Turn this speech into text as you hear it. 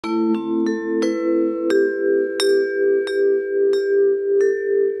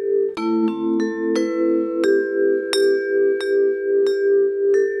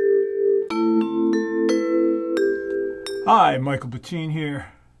Hi, Michael Bettine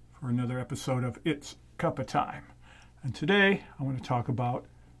here for another episode of It's Cuppa Time. And today I want to talk about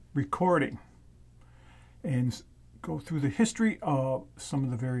recording and go through the history of some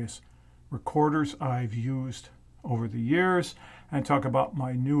of the various recorders I've used over the years and talk about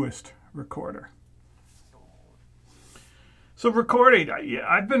my newest recorder. So recording,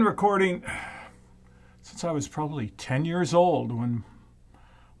 I've been recording since I was probably 10 years old when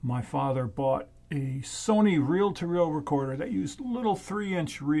my father bought a Sony reel-to-reel recorder that used little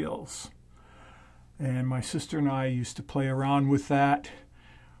 3-inch reels. And my sister and I used to play around with that.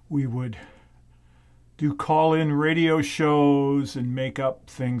 We would do call-in radio shows and make up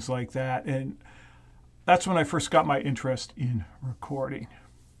things like that. And that's when I first got my interest in recording.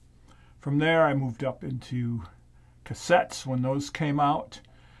 From there, I moved up into cassettes when those came out.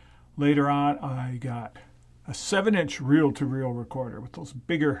 Later on, I got a 7-inch reel-to-reel recorder with those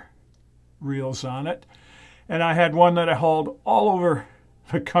bigger reels on it. And I had one that I hauled all over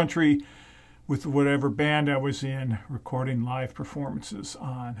the country with whatever band I was in, recording live performances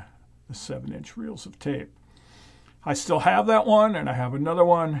on the 7-inch reels of tape. I still have that one, and I have another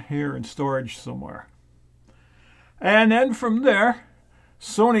one here in storage somewhere. And then from there,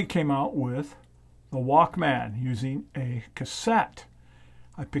 Sony came out with the Walkman using a cassette.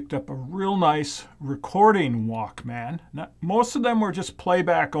 I picked up a real nice recording Walkman. Most of them were just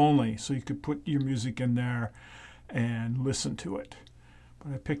playback only, so you could put your music in there and listen to it.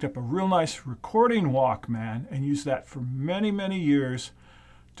 But I picked up a real nice recording Walkman and used that for many, many years,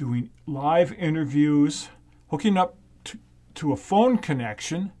 doing live interviews, hooking up to a phone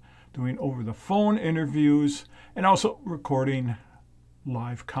connection, doing over-the-phone interviews, and also recording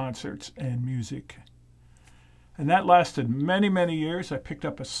live concerts and music. And that lasted many, many years. I picked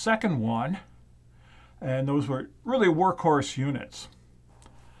up a second one, and those were really workhorse units.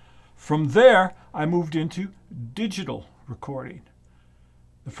 From there, I moved into digital recording.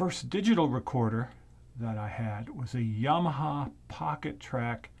 The first digital recorder that I had was a Yamaha Pocket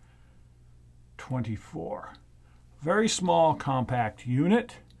Track 24. Very small, compact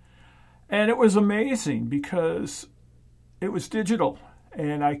unit. And it was amazing because it was digital,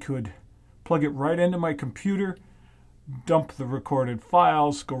 and I could plug it right into my computer, dump the recorded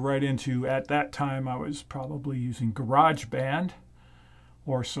files, go right into, at that time I was probably using GarageBand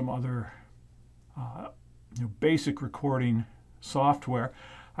or some other basic recording software.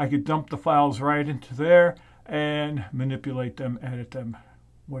 I could dump the files right into there and manipulate them, edit them,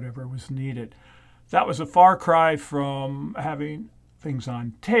 whatever was needed. That was a far cry from having things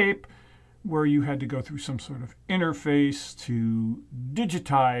on tape where you had to go through some sort of interface to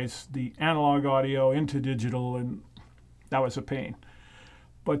digitize the analog audio into digital, and that was a pain.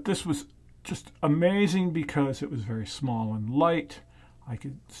 But this was just amazing because it was very small and light. I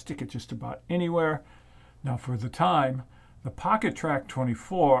could stick it just about anywhere. Now for the time, the Pocket Track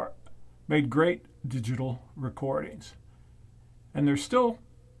 24 made great digital recordings. And they're still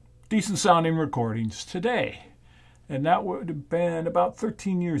decent sounding recordings today. And that would have been about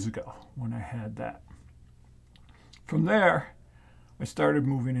 13 years ago when I had that. From there, I started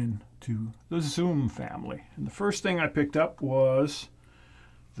moving into the Zoom family. And the first thing I picked up was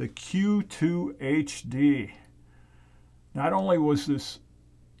the Q2 HD. Not only was this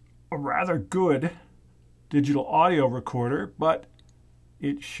a rather good digital audio recorder, but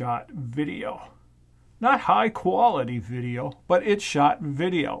it shot video. Not high quality video, but it shot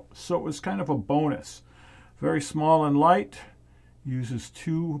video. So it was kind of a bonus. Very small and light, uses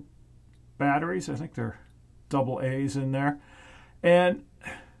 2 batteries. I think they're AA's in there. And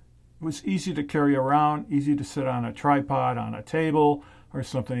it was easy to carry around, easy to sit on a tripod, on a table or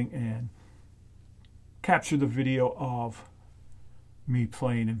something and capture the video of me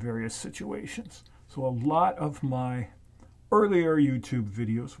playing in various situations. So a lot of my earlier YouTube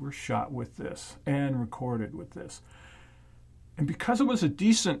videos were shot with this and recorded with this. And because it was a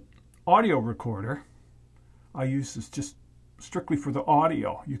decent audio recorder, I used this just strictly for the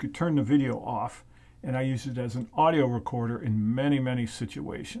audio. You could turn the video off, and I used it as an audio recorder in many, many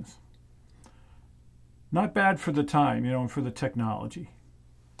situations. Not bad for the time, and for the technology.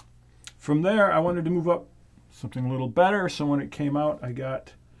 From there, I wanted to move up something a little better, so when it came out, I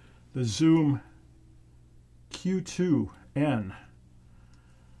got the Zoom Q2N.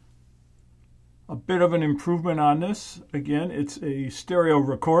 A bit of an improvement on this. Again, it's a stereo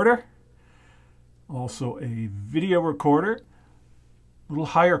recorder. Also a video recorder, a little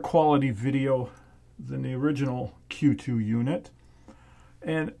higher quality video than the original Q2 unit,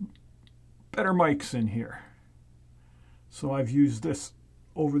 and better mics in here. So I've used this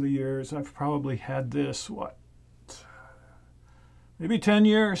over the years. I've probably had this, maybe 10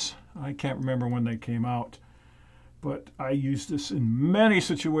 years? I can't remember when they came out. but I use this in many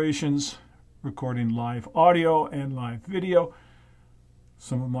situations, recording live audio and live video.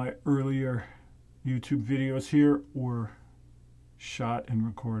 Some of my earlier YouTube videos here were shot and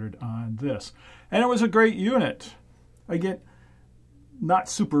recorded on this. And it was a great unit. I get not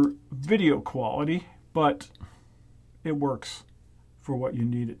super video quality, but it works for what you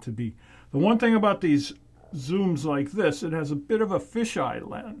need it to be. The one thing about these zooms like this, it has a bit of a fisheye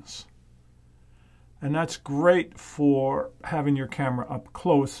lens. And that's great for having your camera up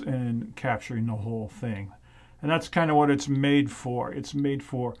close and capturing the whole thing. And that's kind of what it's made for. It's made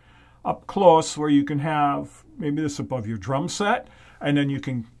for up close where you can have maybe this above your drum set, and then you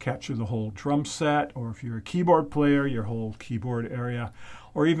can capture the whole drum set, or if you're a keyboard player, your whole keyboard area,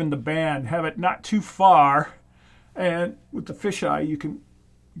 or even the band. Have it not too far, and with the fisheye, you can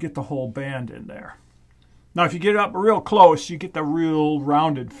get the whole band in there. Now, if you get up real close, you get the real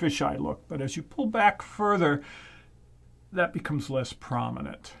rounded fisheye look. But as you pull back further, that becomes less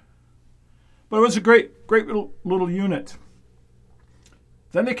prominent. But it was a great little unit.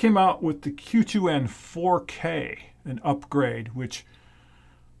 Then they came out with the Q2N 4K, an upgrade, which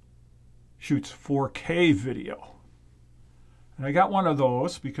shoots 4K video. And I got one of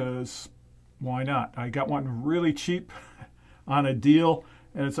those because why not? I got one really cheap on a deal,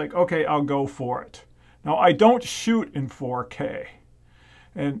 and it's like, okay, I'll go for it. Now, I don't shoot in 4K.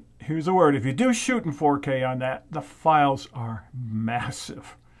 And here's a word. If you do shoot in 4K on that, the files are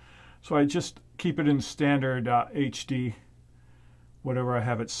massive. So I just keep it in standard HD, whatever I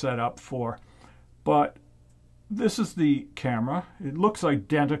have it set up for. But this is the camera. It looks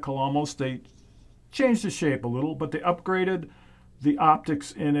identical almost. They changed the shape a little, but they upgraded the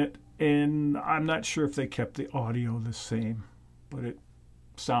optics in it. And I'm not sure if they kept the audio the same, but it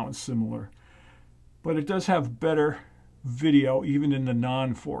sounds similar. But it does have better video even in the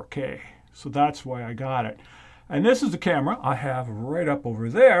non-4K. So that's why I got it. And this is the camera I have right up over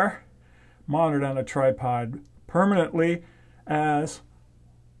there, mounted on a tripod permanently as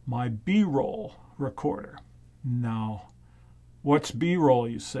my B-roll recorder. Now, what's B-roll,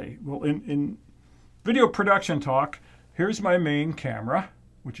 you say? Well, in video production talk, here's my main camera,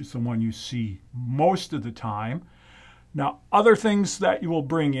 which is the one you see most of the time. Now, other things that you will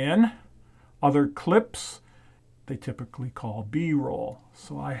bring in, other clips, they typically call B-roll.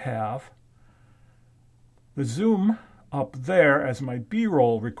 So I have the zoom up there as my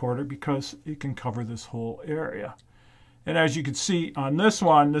B-roll recorder because it can cover this whole area. And as you can see on this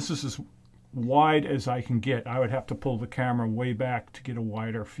one, this is as wide as I can get. I would have to pull the camera way back to get a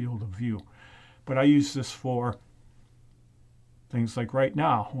wider field of view. But I use this for things like right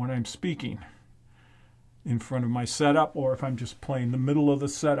now when I'm speaking in front of my setup, or if I'm just playing the middle of the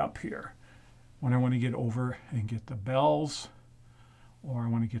setup here. When I want to get over and get the bells, or I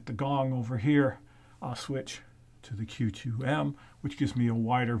want to get the gong over here, I'll switch to the Q2M, which gives me a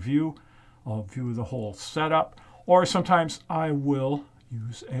wider view. I'll view the whole setup, or sometimes I will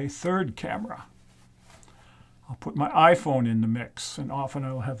use a third camera. I'll put my iPhone in the mix, and often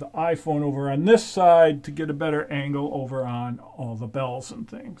I'll have the iPhone over on this side to get a better angle over on all the bells and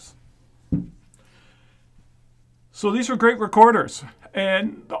things. So these are great recorders,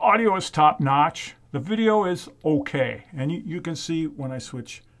 and the audio is top-notch. The video is okay, and you can see when I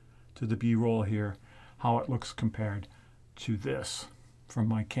switch to the B-roll here how it looks compared to this from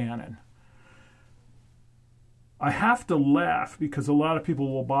my Canon. I have to laugh because a lot of people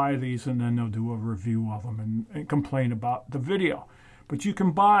will buy these and then they'll do a review of them and complain about the video. But you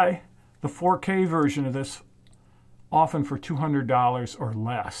can buy the 4K version of this often for $200 or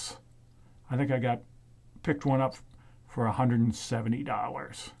less. I think I picked one up for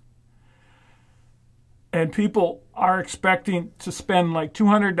 $170. And people are expecting to spend like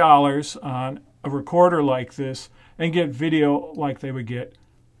 $200 on a recorder like this and get video like they would get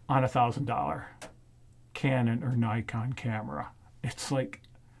on a $1,000 Canon or Nikon camera. It's like,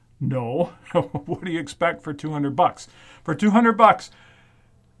 no. What do you expect for $200? For $200,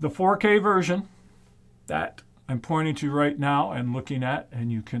 the 4K version that I'm pointing to right now and looking at,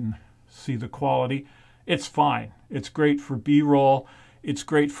 and you can see the quality, it's fine. It's great for B-roll. It's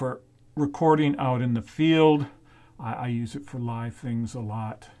great for recording out in the field. I use it for live things a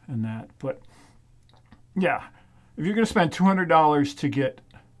lot and that. But yeah, if you're going to spend $200 to get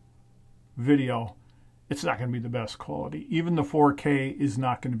video, it's not going to be the best quality. Even the 4K is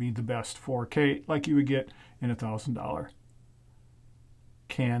not going to be the best 4K like you would get in a $1,000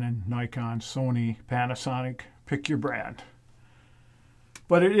 Canon, Nikon, Sony, Panasonic, pick your brand.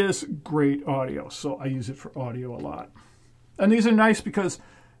 But it is great audio, so I use it for audio a lot. And these are nice because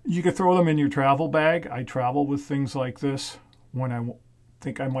you can throw them in your travel bag. I travel with things like this when I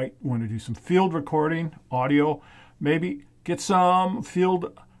think I might want to do some field recording, audio. maybe get some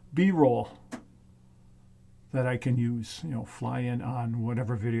field B-roll that I can use, fly in on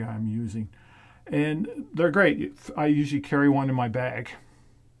whatever video I'm using. And they're great. I usually carry one in my bag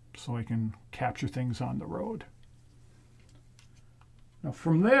so I can capture things on the road. Now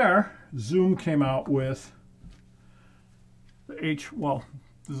from there, Zoom came out with the well,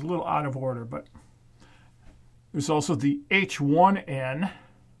 this is a little out of order, but there's also the H1N,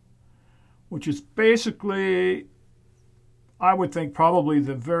 which is basically, I would think, probably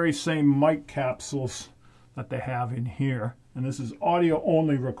the very same mic capsules that they have in here. And this is audio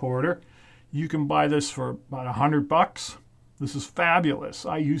only recorder. You can buy this for about $100. This is fabulous.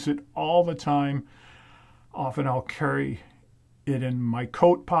 I use it all the time. Often I'll carry it in my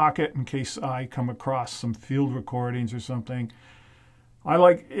coat pocket in case I come across some field recordings or something. I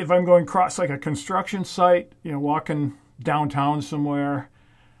like, if I'm going across like a construction site, walking downtown somewhere,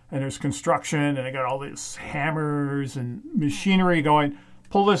 and there's construction and I got all these hammers and machinery going,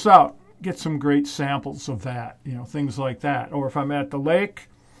 pull this out, get some great samples of that, things like that. Or if I'm at the lake,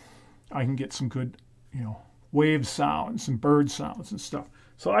 I can get some good, wave sounds and bird sounds and stuff.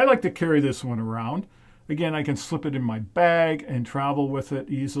 So I like to carry this one around. Again, I can slip it in my bag and travel with it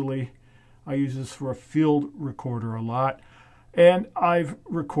easily. I use this for a field recorder a lot. And I've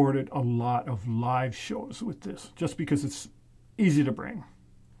recorded a lot of live shows with this just because it's easy to bring.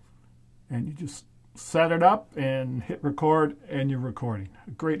 And you just set it up and hit record and you're recording.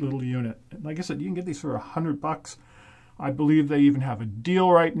 A great little unit. And like I said, you can get these for $100. I believe they even have a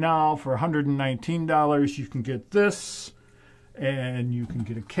deal right now for $119. You can get this, and you can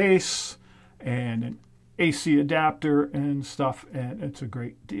get a case and an AC adapter and stuff, and it's a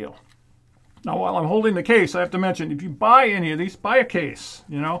great deal. Now, while I'm holding the case, I have to mention, if you buy any of these, buy a case,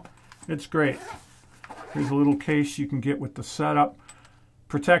 It's great. Here's a little case you can get with the setup.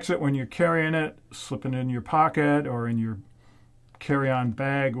 Protects it when you're carrying it, slipping it in your pocket or in your carry-on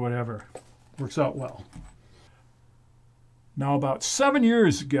bag, whatever. Works out well. Now, about 7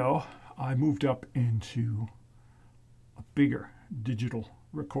 years ago, I moved up into a bigger digital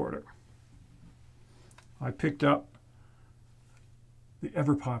recorder. I picked up the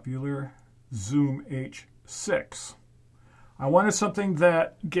ever-popular Zoom H6. I wanted something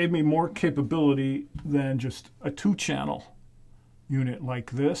that gave me more capability than just a 2-channel unit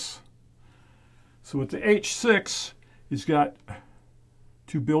like this. So with the H6, it's got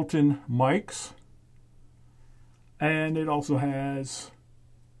 2 built-in mics. And it also has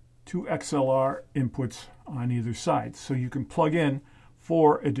 2 XLR inputs on either side. So you can plug in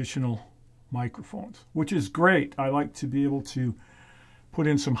 4 additional microphones, which is great. I like to be able to put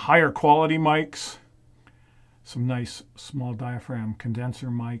in some higher quality mics, some nice small diaphragm condenser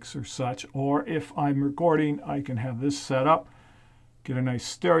mics or such. Or if I'm recording, I can have this set up, get a nice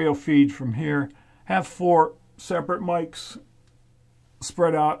stereo feed from here, have 4 separate mics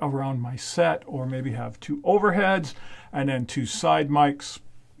spread out around my set, or maybe have 2 overheads and then 2 side mics.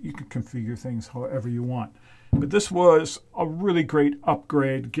 You can configure things however you want. But this was a really great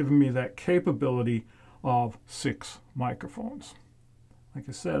upgrade, giving me that capability of 6 microphones. Like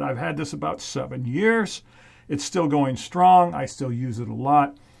I said, I've had this about 7 years. It's still going strong. I still use it a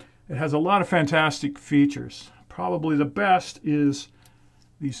lot. It has a lot of fantastic features. Probably the best is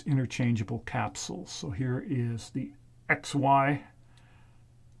these interchangeable capsules. So here is the XY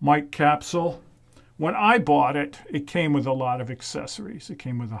mic capsule. When I bought it, it came with a lot of accessories. It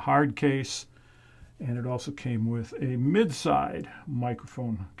came with a hard case, and it also came with a mid-side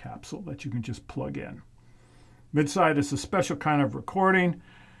microphone capsule that you can just plug in. Mid-side is a special kind of recording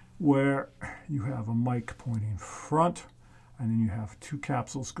where you have a mic pointing front, and then you have 2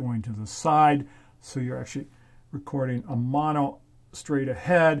 capsules going to the side, so you're actually recording a mono straight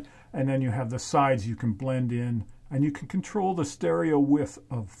ahead, and then you have the sides you can blend in, and you can control the stereo width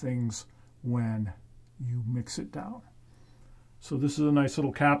of things when you mix it down. So this is a nice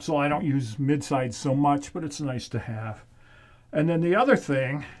little capsule. I don't use mid-side so much, but it's nice to have. And then the other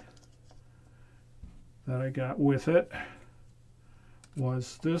thing that I got with it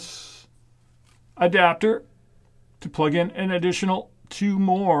was this adapter to plug in an additional 2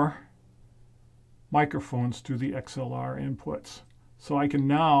 more microphones through the XLR inputs. So I can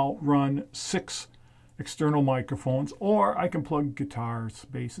now run 6 external microphones, or I can plug guitars,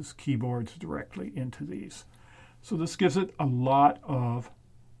 basses, keyboards directly into these. So this gives it a lot of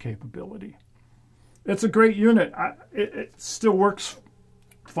capability. It's a great unit. It still works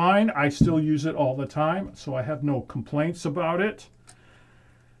fine. I still use it all the time, so I have no complaints about it.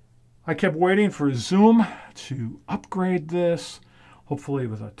 I kept waiting for Zoom to upgrade this, hopefully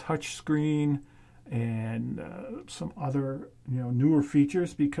with a touch screen and some other newer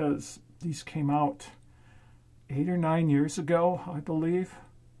features, because these came out 8 or 9 years ago, I believe.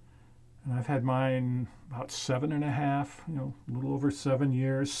 And I've had mine about 7.5, a little over 7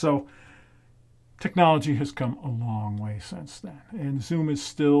 years. So technology has come a long way since then. And Zoom is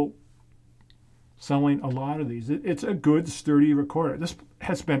still selling a lot of these. It's a good, sturdy recorder. This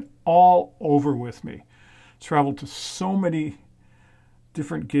has been all over with me. Traveled to so many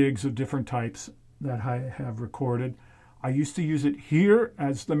different gigs of different types that I have recorded. I used to use it here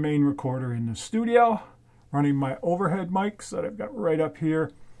as the main recorder in the studio, running my overhead mics that I've got right up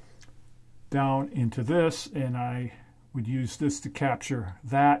here down into this, and I would use this to capture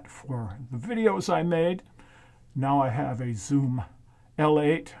that for the videos I made. Now I have a Zoom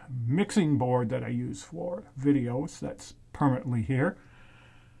L8 mixing board that I use for videos that's permanently here.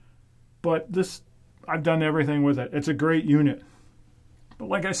 But this, I've done everything with it. It's a great unit. But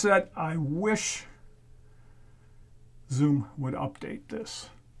like I said, I wish Zoom would update this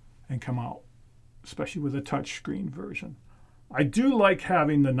and come out, especially with a touchscreen version. I do like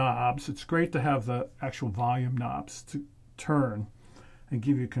having the knobs. It's great to have the actual volume knobs to turn and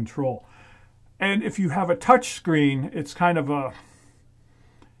give you control. And if you have a touchscreen, it's kind of a,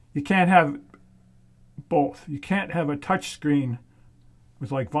 you can't have both. You can't have a touchscreen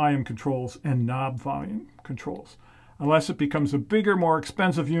with like volume controls and knob volume controls, unless it becomes a bigger, more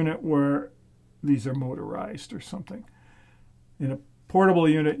expensive unit where these are motorized or something. In a portable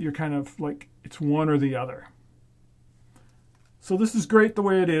unit, you're kind of like, it's one or the other. So this is great the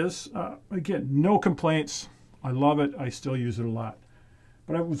way it is. Again, no complaints. I love it. I still use it a lot.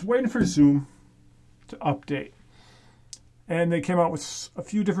 But I was waiting for Zoom to update. And they came out with a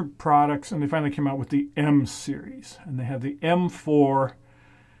few different products, and they finally came out with the M series. And they have the M4,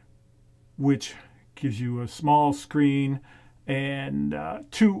 which gives you a small screen and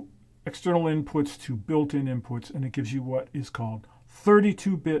 2 external inputs, 2 built-in inputs, and it gives you what is called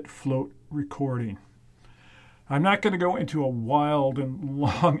 32-bit float recording. I'm not going to go into a wild and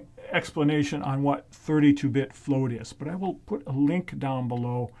long explanation on what 32-bit float is, but I will put a link down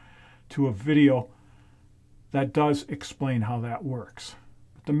below to a video that does explain how that works.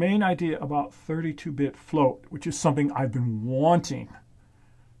 But the main idea about 32-bit float, which is something I've been wanting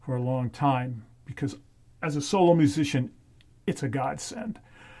for a long time, because as a solo musician, it's a godsend.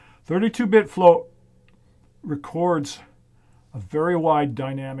 32-bit float records a very wide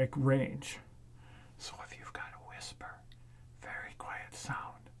dynamic range. So if you've got a whisper, very quiet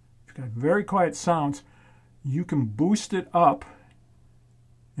sound, if you've got very quiet sounds, you can boost it up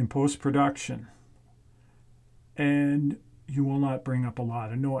in post-production and you will not bring up a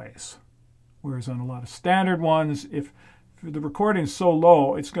lot of noise. Whereas on a lot of standard ones, if the recording is so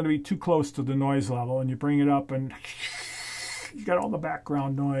low, it's going to be too close to the noise level, and you bring it up and you got all the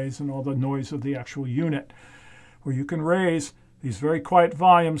background noise and all the noise of the actual unit, where you can raise these very quiet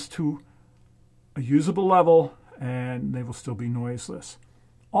volumes to a usable level and they will still be noiseless.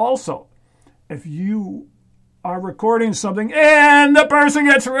 Also, if you are recording something and the person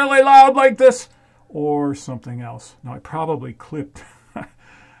gets really loud like this or something else. Now I probably clipped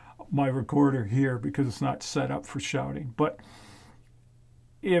my recorder here because it's not set up for shouting, but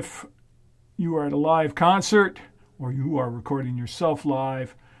if you are at a live concert or you are recording yourself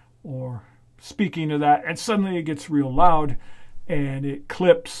live or speaking to that, and suddenly it gets real loud and it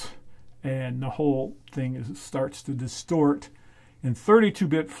clips and the whole thing starts to distort. In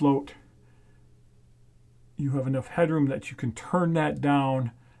 32-bit float, you have enough headroom that you can turn that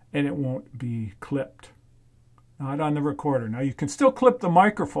down and it won't be clipped. Not on the recorder. Now you can still clip the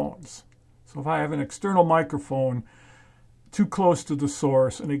microphones. So if I have an external microphone too close to the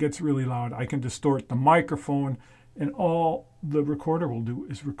source and it gets really loud, I can distort the microphone, and all the recorder will do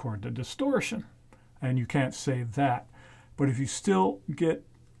is record the distortion. And you can't save that. But if you still get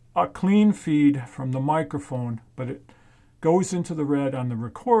a clean feed from the microphone, but it goes into the red on the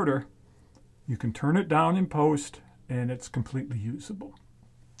recorder, you can turn it down in post and it's completely usable.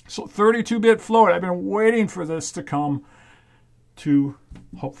 So 32-bit float, I've been waiting for this to come to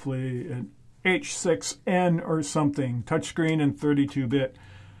hopefully an H6N or something, touchscreen and 32-bit,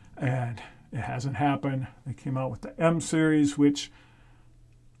 and it hasn't happened. They came out with the M series, which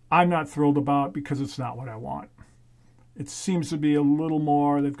I'm not thrilled about because it's not what I want. It seems to be a little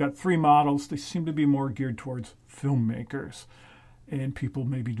more, they've got 3 models, they seem to be more geared towards filmmakers and people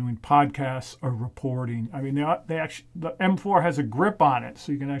maybe doing podcasts or reporting. I mean, they actually, the M4 has a grip on it,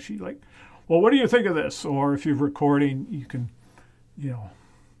 so you can actually like, well, what do you think of this? Or if you're recording, you can, you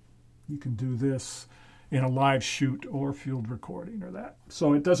can do this in a live shoot or field recording or that.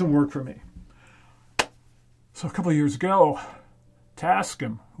 So it doesn't work for me. So a couple of years ago,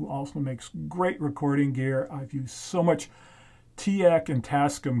 TASCAM, who also makes great recording gear. I've used so much TAC and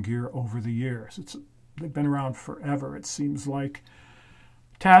TASCAM gear over the years. It's they've been around forever, it seems like.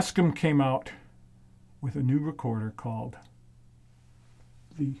 TASCAM came out with a new recorder called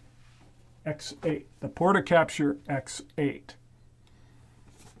the X8, the Portacapture X8.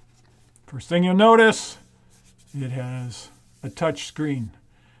 First thing you'll notice, it has a touch screen.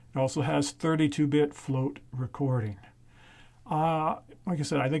 It also has 32-bit float recording. Like I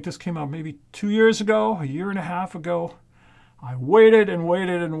said, I think this came out maybe 2 years ago, a year and a half ago. I waited and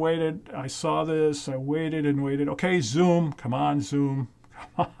waited and waited. I saw this. I waited and waited. Okay, Zoom. Come on, Zoom.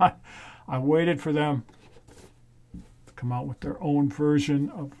 Come on. I waited for them to come out with their own version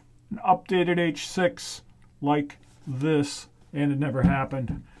of an updated H6 like this, and it never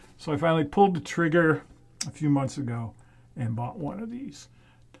happened. So I finally pulled the trigger a few months ago and bought one of these.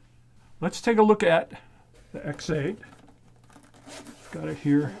 Let's take a look at the X8. Got it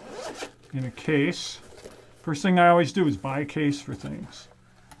here in a case. First thing I always do is buy a case for things.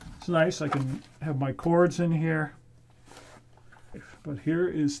 It's nice. I can have my cords in here. But here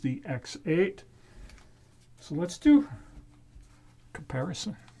is the X8. So let's do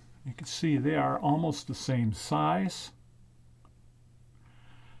comparison. You can see they are almost the same size.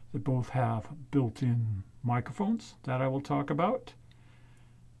 They both have built-in microphones that I will talk about.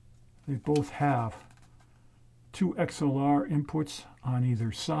 They both have 2 XLR inputs on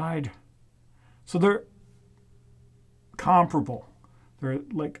either side. So they're comparable. They're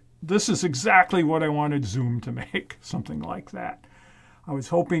like, this is exactly what I wanted Zoom to make, something like that. I was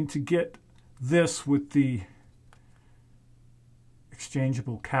hoping to get this with the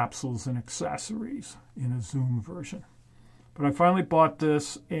exchangeable capsules and accessories in a Zoom version. But I finally bought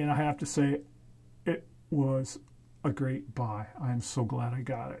this, and I have to say it was a great buy. I'm so glad I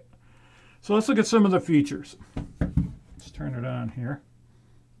got it. So let's look at some of the features. Let's turn it on here.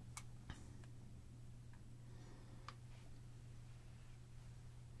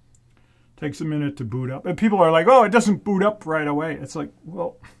 Takes a minute to boot up. And people are like, oh, it doesn't boot up right away. It's like,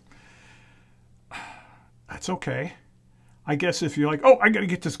 well, that's okay. I guess if you're like, oh, I got to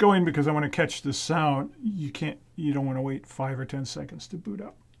get this going because I want to catch this sound, you don't want to wait 5 or 10 seconds to boot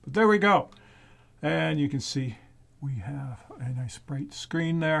up. But there we go. And you can see we have a nice bright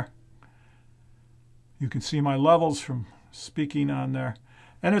screen there. You can see my levels from speaking on there.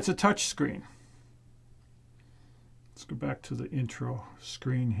 And it's a touch screen. Let's go back to the intro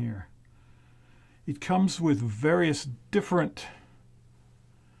screen here. It comes with various different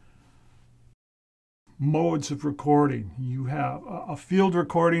modes of recording. You have a field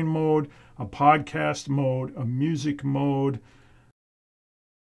recording mode, a podcast mode, a music mode.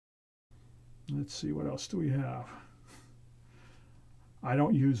 Let's see, what else do we have? I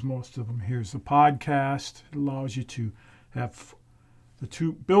don't use most of them. Here's the podcast. It allows you to have the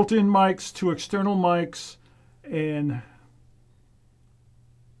 2 built-in mics, 2 external mics, and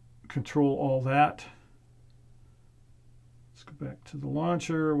control all that. Let's go back to the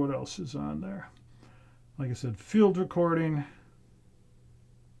launcher. What else is on there? Like I said, field recording.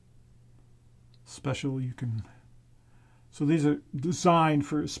 Special, you can... So these are designed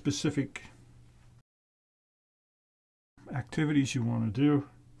for specific activities you want to do.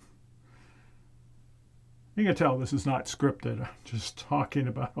 You can tell this is not scripted. I'm just talking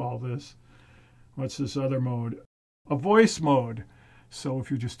about all this. What's this other mode? A voice mode. So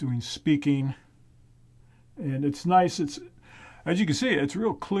if you're just doing speaking, and it's nice, it's, as you can see, it's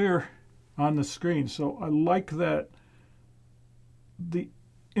real clear on the screen. So I like that the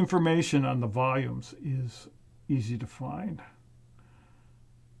information on the volumes is easy to find.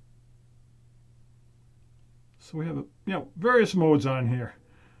 So we have, various modes on here.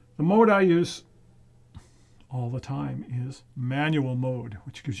 The mode I use all the time is manual mode,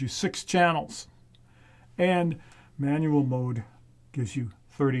 which gives you 6 channels. And manual mode gives you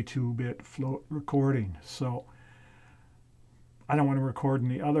 32-bit float recording. So I don't want to record in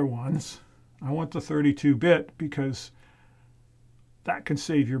the other ones. I want the 32-bit because that can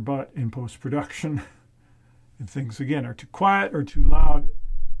save your butt in post-production. If things, again, are too quiet or too loud,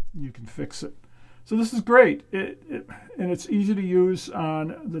 you can fix it. So this is great. And it's easy to use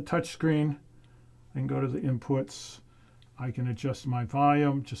on the touch screen. I can go to the inputs. I can adjust my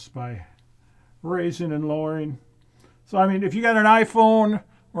volume just by raising and lowering. So, I mean, if you got an iPhone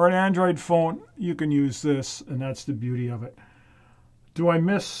or an Android phone, you can use this, and that's the beauty of it. Do I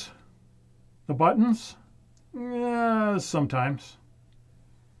miss the buttons? Yeah, sometimes.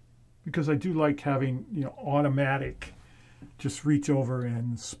 Because I do like having, automatic, just reach over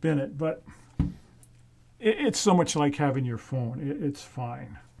and spin it. But it's so much like having your phone. It's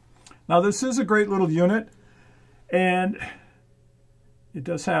fine. Now, this is a great little unit, and it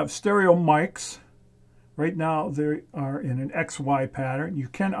does have stereo mics. Right now, they are in an XY pattern. You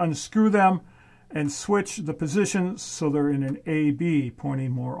can unscrew them and switch the positions so they're in an A-B,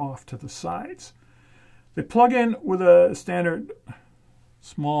 pointing more off to the sides. They plug in with a standard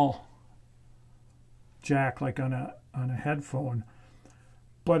small jack like on a headphone,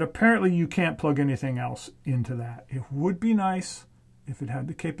 but apparently you can't plug anything else into that. It would be nice if it had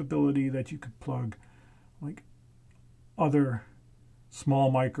the capability that you could plug like other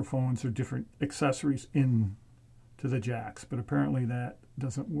small microphones or different accessories in to the jacks, but apparently that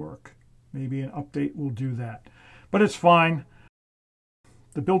doesn't work. Maybe an update will do that, but it's fine.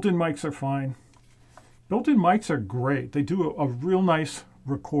 The built-in mics are fine. Built-in mics are great. They do a real nice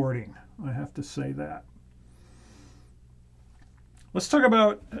recording, I have to say that. Let's talk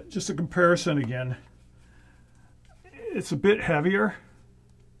about just a comparison again. It's a bit heavier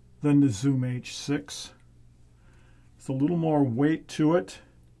than the Zoom H6. It's a little more weight to it,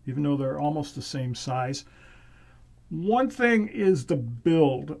 even though they're almost the same size. One thing is the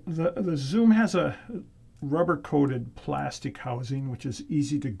build. The Zoom has a rubber-coated plastic housing, which is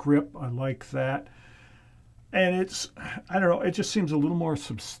easy to grip. I like that. And it's, I don't know, it just seems a little more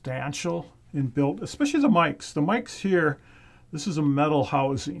substantial in build, especially the mics. The mics here, this is a metal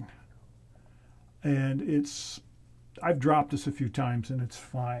housing. And I've dropped this a few times and it's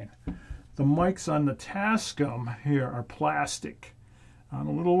fine. The mics on the TASCAM here are plastic. I'm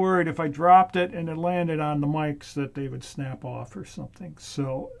a little worried if I dropped it and it landed on the mics that they would snap off or something.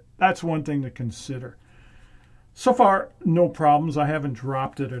 So that's one thing to consider. So far, no problems. I haven't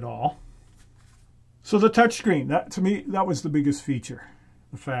dropped it at all. So the touchscreen, to me, that was the biggest feature.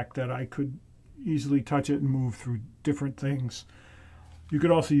 The fact that I could easily touch it and move through different things. You could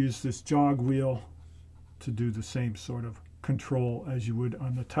also use this jog wheel to do the same sort of control as you would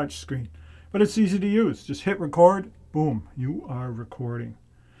on the touchscreen. But it's easy to use. Just hit record. Boom, you are recording.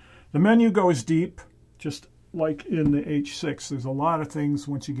 The menu goes deep, just like in the H6. There's a lot of things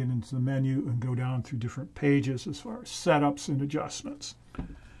once you get into the menu and go down through different pages as far as setups and adjustments.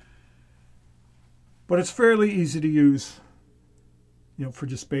 But it's fairly easy to use, for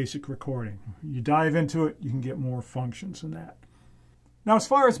just basic recording. You dive into it, you can get more functions than that. Now, as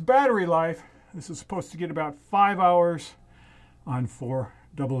far as battery life, this is supposed to get about 5 hours on 4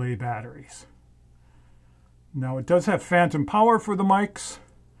 AA batteries. Now it does have phantom power for the mics,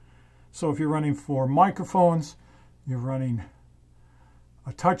 so if you're running 4 microphones, you're running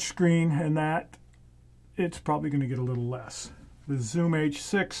a touch screen and that, it's probably going to get a little less. The Zoom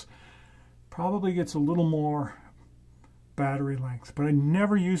H6 probably gets a little more battery length, but I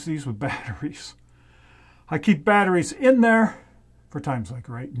never use these with batteries. I keep batteries in there for times like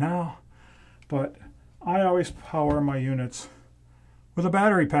right now, but I always power my units with a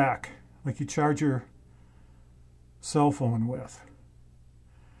battery pack, like you charge your cell phone with.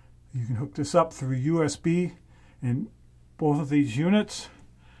 You can hook this up through USB in both of these units.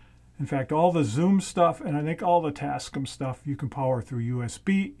 In fact, all the Zoom stuff and I think all the TASCAM stuff you can power through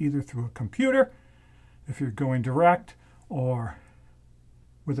USB, either through a computer if you're going direct or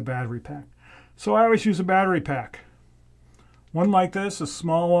with a battery pack. So I always use a battery pack. One like this, a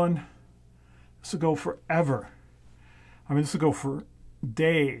small one. This will go forever. I mean, this will go for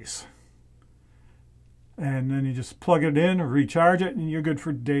days. And then you just plug it in or recharge it and you're good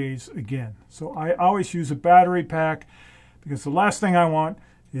for days again. So I always use a battery pack because the last thing I want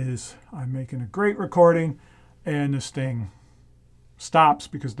is I'm making a great recording and this thing stops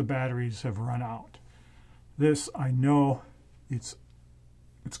because the batteries have run out. This, I know it's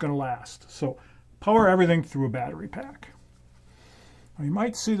going to last. So power everything through a battery pack. Now, you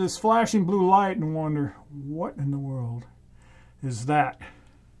might see this flashing blue light and wonder, what in the world is that?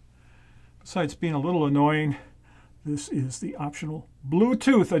 Besides being a little annoying, this is the optional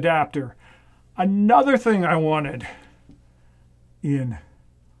Bluetooth adapter. Another thing I wanted in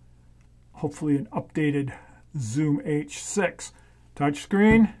hopefully an updated Zoom H6.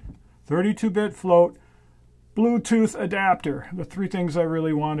 Touchscreen, 32-bit float, Bluetooth adapter. The 3 things I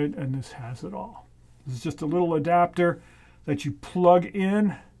really wanted, and this has it all. This is just a little adapter that you plug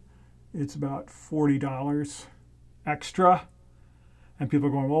in. It's about $40 extra. And people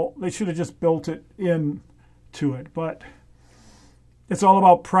are going, well, they should have just built it into it. But it's all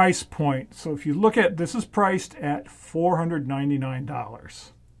about price point. So if you look at, this is priced at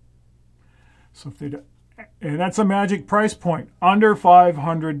 $499. So if they, and that's a magic price point, under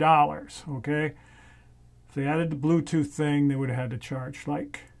 $500, okay? If they added the Bluetooth thing, they would have had to charge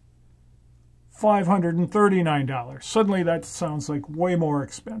like $539. Suddenly that sounds like way more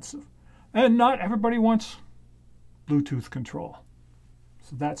expensive. And not everybody wants Bluetooth control.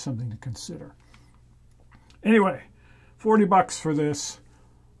 So that's something to consider. Anyway, 40 bucks for this.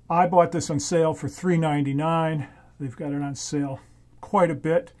 I bought this on sale for $3.99. They've got it on sale quite a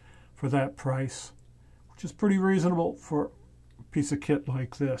bit for that price, which is pretty reasonable for a piece of kit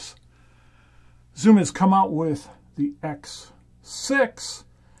like this. Zoom has come out with the X6,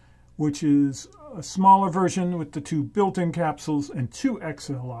 which is a smaller version with the 2 built-in capsules and 2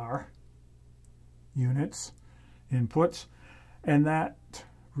 XLR units, inputs, and that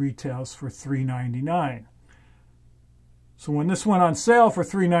retails for $399. So when this went on sale for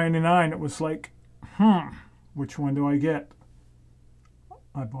 $399, it was like, which one do I get?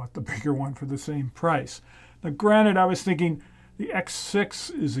 I bought the bigger one for the same price. Now granted, I was thinking the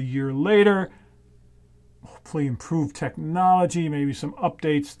X6 is a year later, hopefully improved technology, maybe some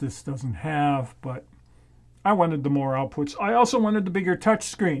updates this doesn't have, but I wanted the more outputs. I also wanted the bigger touch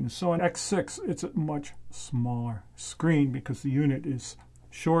screen. So in X6, it's a much smaller screen because the unit is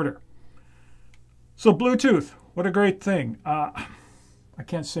shorter. So Bluetooth, what a great thing. I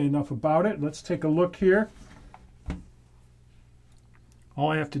can't say enough about it. Let's take a look here. All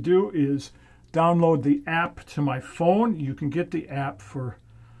I have to do is download the app to my phone. You can get the app for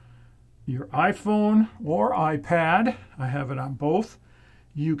your iPhone or iPad. I have it on both.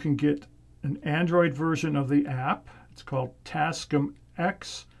 You can get an Android version of the app. It's called TASCAM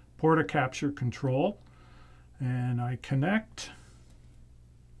X Porta Capture Control. And I connect.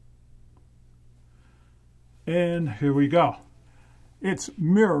 And here we go. It's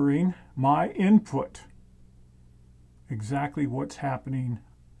mirroring my input. Exactly what's happening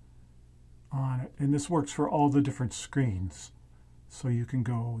on it. And this works for all the different screens. So you can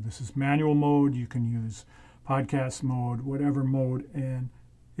go, this is manual mode, you can use podcast mode, whatever mode, and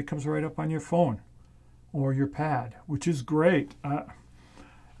it comes right up on your phone or your pad, which is great.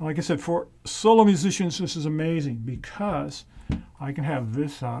 Like I said, for solo musicians, this is amazing because I can have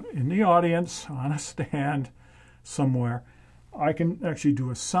this out in the audience on a stand somewhere. I can actually do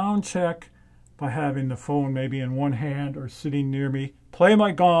a sound check by having the phone maybe in one hand or sitting near me, play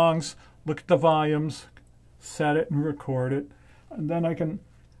my gongs, look at the volumes, set it and record it, and then I can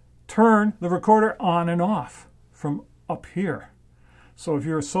turn the recorder on and off from up here. So if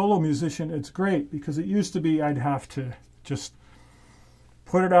you're a solo musician, it's great because it used to be I'd have to just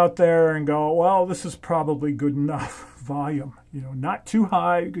put it out there and go, well, this is probably good enough volume, you know, not too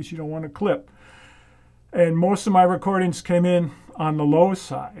high because you don't want to clip. And most of my recordings came in on the low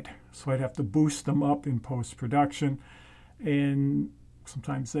side, so I'd have to boost them up in post-production, and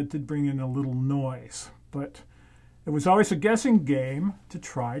sometimes that did bring in a little noise, but it was always a guessing game to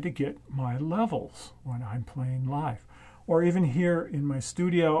try to get my levels when I'm playing live. Or even here in my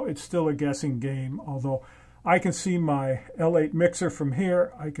studio, it's still a guessing game, although I can see my L8 mixer from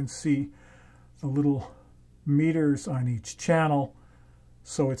here. I can see the little meters on each channel,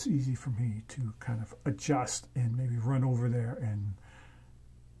 so it's easy for me to kind of adjust and maybe run over there and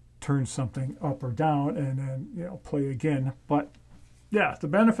turn something up or down and then, you know, play again. But yeah, the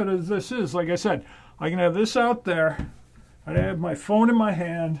benefit of this is, like I said, I can have this out there. I have my phone in my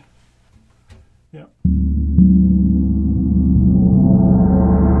hand. Yeah.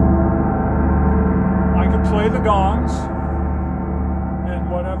 I can play the gongs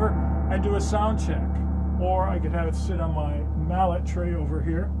and whatever and do a sound check. Or I could have it sit on my mallet tray over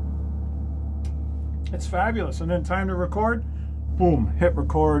here. It's fabulous. And then time to record, boom, hit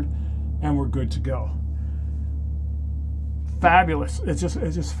record, and we're good to go. Fabulous. It's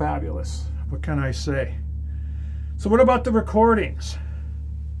just fabulous. What can I say? So what about the recordings?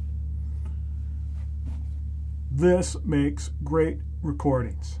 This makes great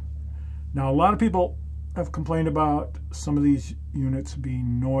recordings. Now, a lot of people have complained about some of these units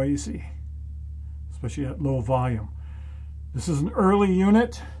being noisy, especially at low volume. This is an early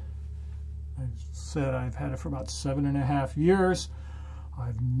unit. I said I've had it for about 7.5 years.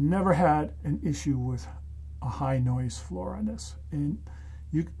 I've never had an issue with a high noise floor on this. And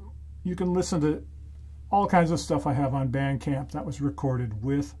you can listen to all kinds of stuff I have on Bandcamp that was recorded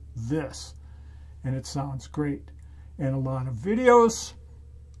with this, and it sounds great. And a lot of videos,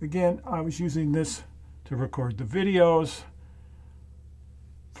 again, I was using this to record the videos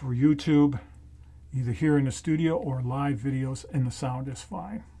for YouTube, either here in the studio or live videos, and the sound is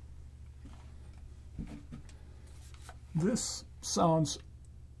fine. This sounds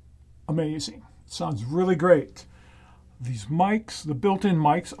amazing. It sounds really great. These mics, the built-in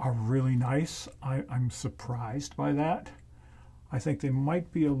mics, are really nice. I'm surprised by that. I think they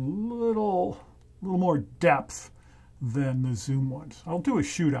might be a little more depth than the Zoom ones. I'll do a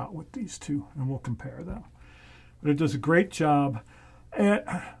shootout with these two and we'll compare them. But it does a great job. And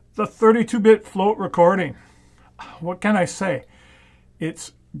the 32-bit float recording, what can I say?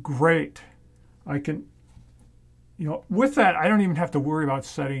 It's great. I can, you know, with that, I don't even have to worry about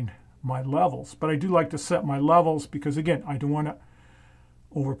setting my levels, but I do like to set my levels because, again, I don't want to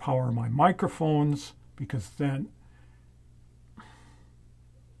overpower my microphones, because then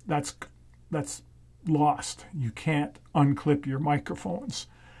that's lost. You can't unclip your microphones.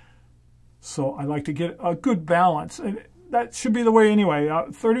 So I like to get a good balance, and that should be the way anyway.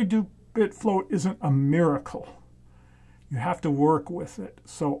 32-bit float isn't a miracle. You have to work with it.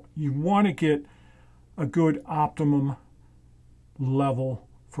 So you want to get a good optimum level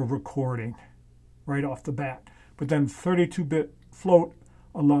for recording right off the bat. But then 32-bit float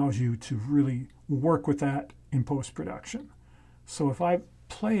allows you to really work with that in post-production. So if I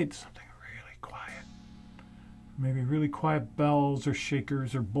played something really quiet, maybe really quiet bells or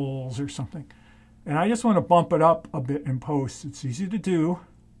shakers or bowls or something, and I just want to bump it up a bit in post, it's easy to do,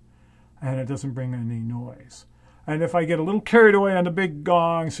 and it doesn't bring any noise. And if I get a little carried away on the big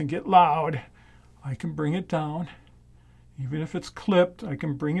gongs and get loud, I can bring it down. Even if it's clipped, I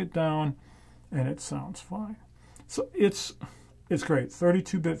can bring it down and it sounds fine. So it's great.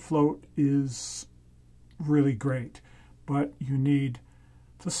 32-bit float is really great, but you need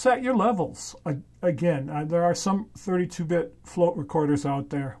to set your levels. Again, there are some 32-bit float recorders out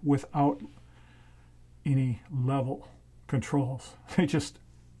there without any level controls. They just,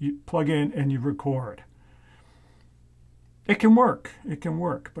 you plug in and you record. It can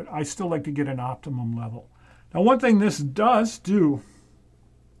work, but I still like to get an optimum level. Now, one thing this does do,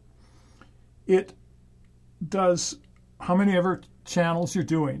 it does how many ever channels you're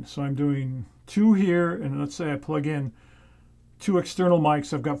doing. So I'm doing 2 here, and let's say I plug in 2 external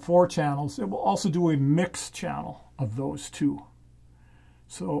mics. I've got 4 channels. It will also do a mix channel of those 2.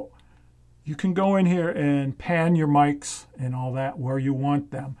 So you can go in here and pan your mics and all that where you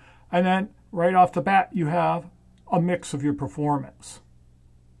want them. And then right off the bat, you have a mix of your performance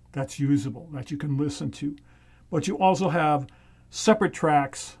that's usable, that you can listen to. But you also have separate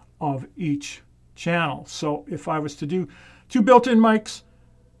tracks of each channel. So if I was to do 2 built-in mics,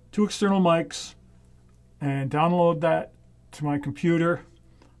 2 external mics, and download that to my computer,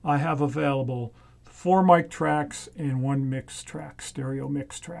 I have available 4 mic tracks and 1 mix track, stereo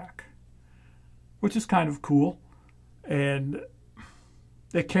mix track, which is kind of cool, and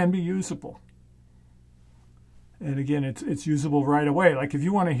it can be usable. And again, it's usable right away. Like if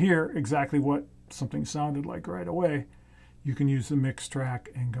you want to hear exactly what something sounded like right away, you can use the mix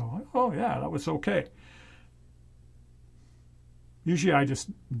track and go, oh yeah, that was okay. Usually I just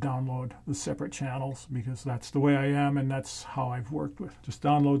download the separate channels because that's the way I am, and that's how I've worked with. Just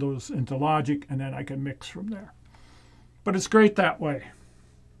download those into Logic and then I can mix from there. But it's great that way.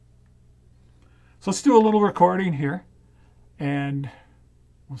 So let's do a little recording here and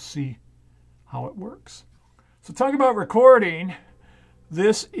we'll see how it works. So talking about recording,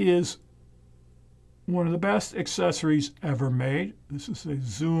 this is one of the best accessories ever made. This is a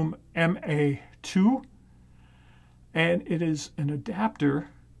Zoom MA2, and it is an adapter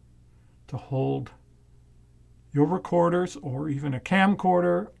to hold your recorders or even a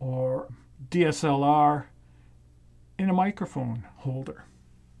camcorder or DSLR in a microphone holder.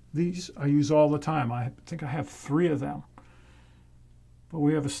 These I use all the time. I think I have 3 of them. But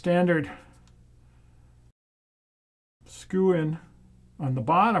we have a standard screw in on the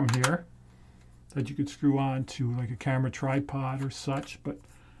bottom here that you could screw on to like a camera tripod or such, but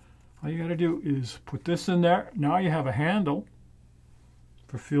all you got to do is put this in there. Now you have a handle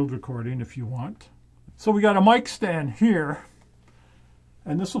for field recording if you want. So we got a mic stand here,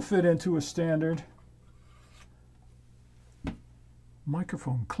 and this will fit into a standard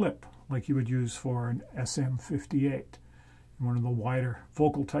microphone clip like you would use for an SM58, one of the wider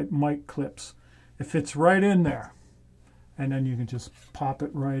vocal type mic clips. It fits right in there, and then you can just pop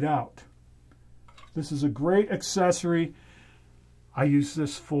it right out. This is a great accessory. I use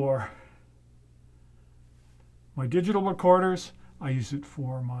this for my digital recorders. I use it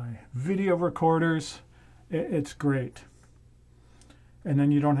for my video recorders. It's great. And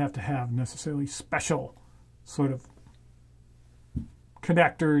then you don't have to have necessarily special sort of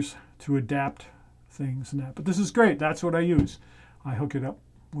connectors to adapt things and that. But this is great. That's what I use. I hook it up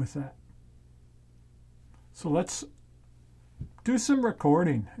with that. So let's do some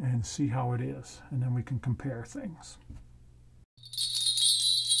recording and see how it is, and then we can compare things.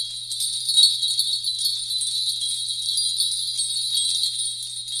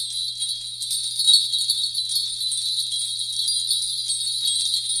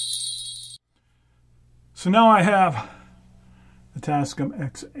 So now I have the TASCAM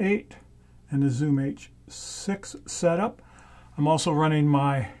X8 and the Zoom H6 setup. I'm also running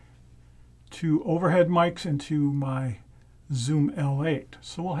my 2 overhead mics into my Zoom L8.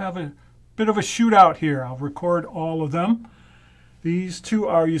 So we'll have a bit of a shootout here. I'll record all of them. These 2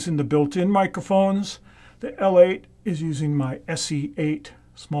 are using the built-in microphones. The L8 is using my SE8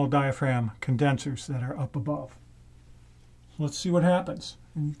 small diaphragm condensers that are up above. So let's see what happens.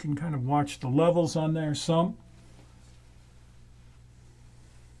 And you can kind of watch the levels on there some.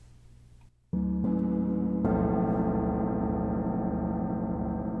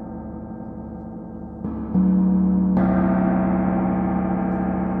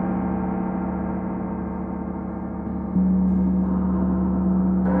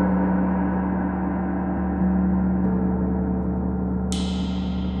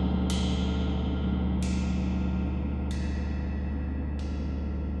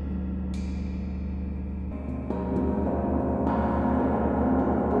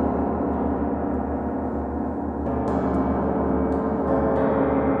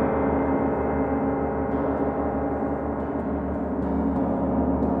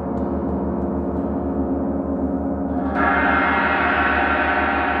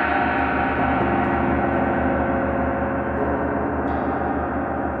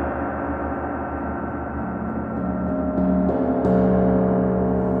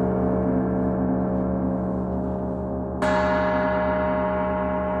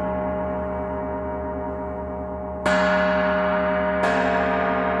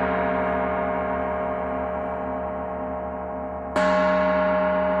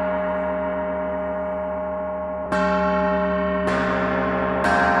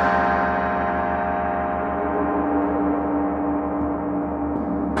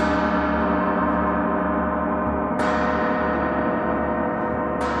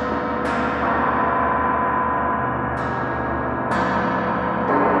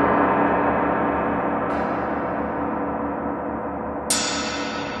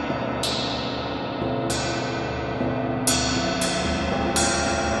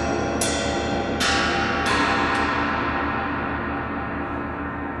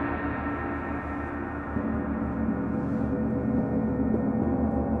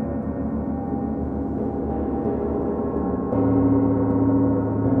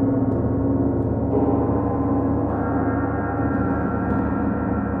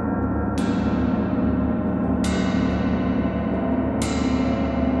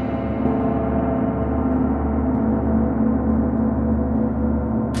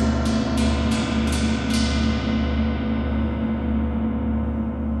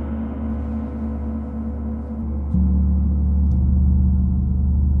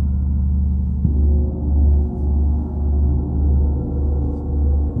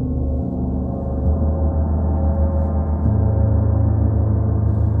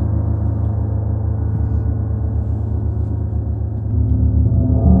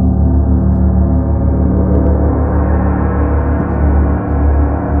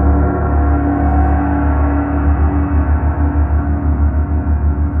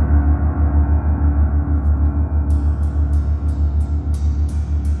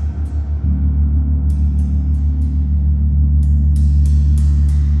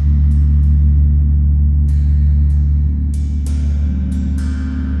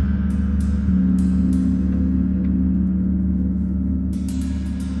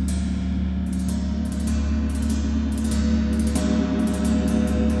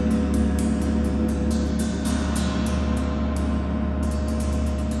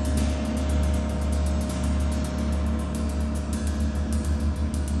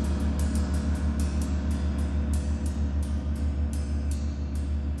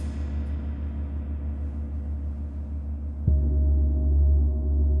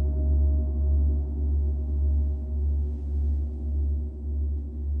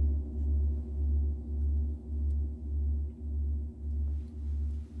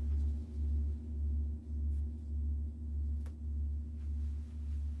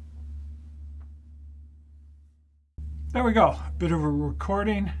 There we go, a bit of a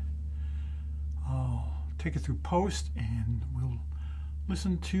recording. I'll take it through post and we'll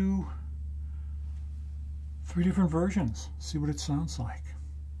listen to 3 different versions, see what it sounds like.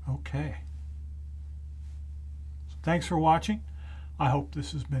 Okay. So thanks for watching. I hope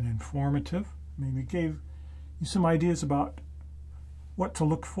this has been informative. Maybe gave you some ideas about what to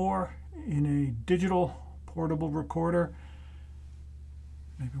look for in a digital portable recorder.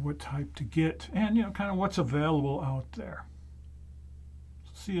 Maybe what type to get, and kind of what's available out there.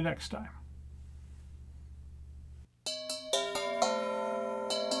 See you next time.